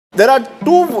there are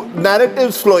two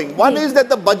narratives flowing. One is that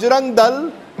the Bajrang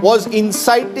Dal was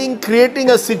inciting,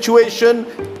 creating a situation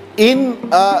in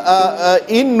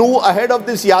Nu ahead of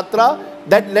this yatra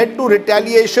that led to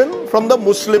retaliation from the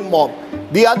Muslim mob.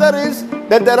 The other is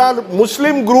that there are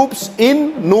Muslim groups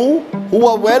in Nu who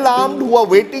are well armed, who are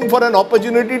waiting for an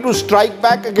opportunity to strike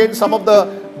back against some of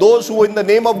those who in the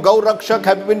name of Gau Rakshak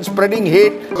have been spreading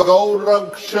hate. Gau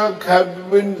Rakshak have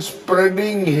been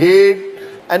spreading hate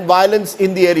and violence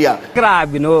in the area.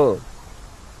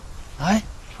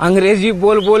 अंग्रेजी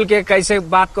बोल बोल के कैसे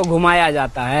बात को घुमाया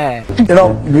जाता है. You know,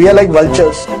 we are like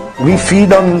vultures. We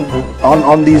feed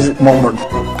on these moments.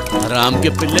 Ram के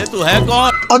पिल्ले तू है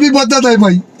कौन? अभी बदत है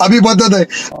भाई, अभी बदत है.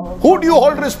 Who do you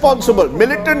hold responsible?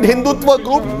 Militant Hindutva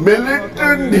group,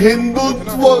 militant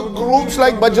Hindutva groups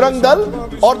like Bajrang Dal,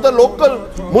 or the local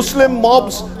Muslim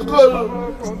mobs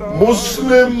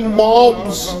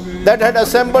that had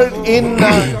assembled in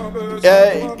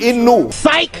Nu.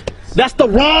 Psych! That's the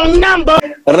wrong number.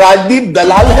 Rajdeep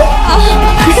दलाल है.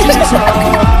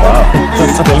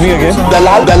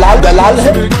 दलाल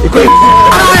है.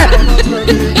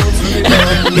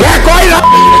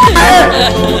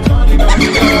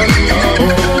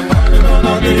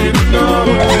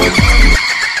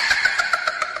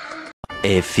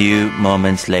 A few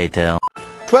moments later.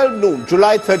 12 noon,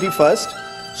 July 31st,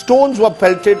 stones were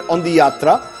pelted on the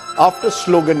yatra after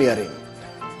sloganeering.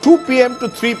 2 p.m. to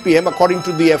 3 p.m. according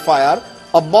to the FIR,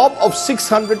 a mob of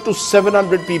 600 to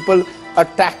 700 people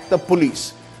attacked the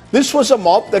police. This was a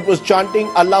mob that was chanting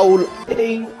Allahu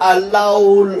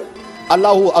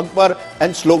Akbar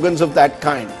and slogans of that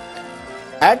kind.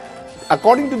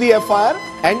 According to the FIR,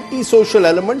 anti-social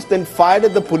elements then fired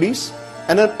at the police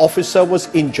and an officer was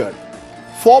injured.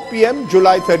 4 p.m.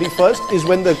 July 31st is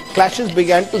when the clashes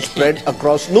began to spread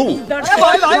across Nu.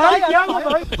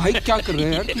 भाई क्या कर रहे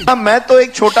हैं यार? मैं तो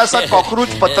एक छोटा सा कॉकरोच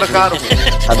पत्रकार हूँ.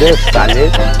 अबे साले.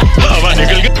 हवा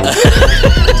निकल गई.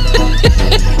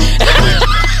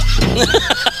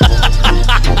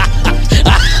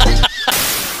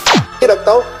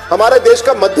 रखता हूँ हमारे देश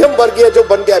का मध्यम वर्गीय जो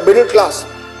बन गया मिडिल क्लास,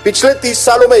 पिछले 30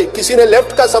 सालों में किसी ने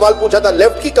लेफ्ट का सवाल पूछा था,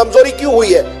 लेफ्ट की कमजोरी क्यों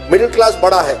हुई है? मिडिल क्लास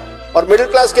बड़ा है और मिडिल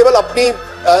क्लास केवल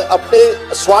अपने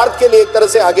स्वार्थ के लिए एक तरह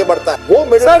से आगे बढ़ता है. वो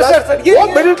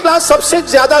मिडिल क्लास सबसे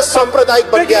ज्यादा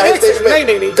सांप्रदायिक बन गया है इस देश में.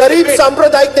 गरीब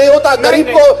सांप्रदायिक नहीं होता. गरीब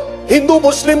को, हिंदू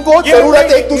मुस्लिम को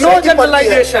जरूरत एक दूसरे की पड़ती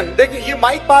है. देखिए ये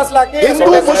माइक पास लाके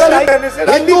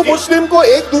हिंदू मुस्लिम को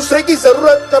एक दूसरे की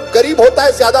जरूरत जब गरीब होता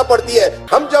है ज्यादा पड़ती है.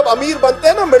 हम जब अमीर बनते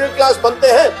हैं ना, मिडिल क्लास बनते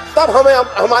हैं, तब हमें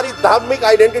हमारी धार्मिक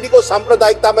आइडेंटिटी को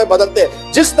सांप्रदायिकता में बदलते हैं.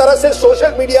 जिस तरह से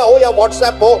सोशल मीडिया हो या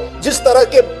व्हाट्सएप हो, जिस तरह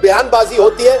के बयानबाजी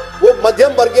होती है, वो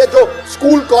मध्यम वर्गीय जो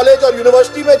स्कूल, कॉलेज और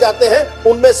यूनिवर्सिटी में जाते हैं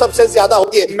उनमें सबसे ज्यादा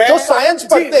होती है. जो साइंस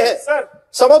पढ़ते हैं,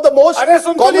 some of the most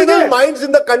communal minds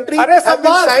in the country have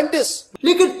been scientists.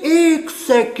 लेकिन एक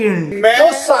सेकंड. जो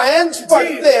साइंस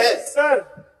पढ़ते हैं,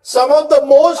 some of the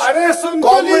most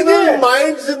communal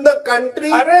minds in the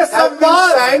country have been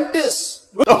scientists.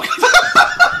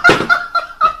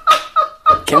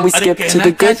 Can we skip to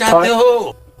the good part?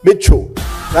 बिच्छू.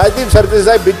 राजदीप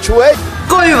सरदेसाई बिच्छू है.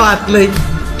 कोई बात नहीं,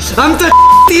 हम तो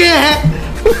ये हैं.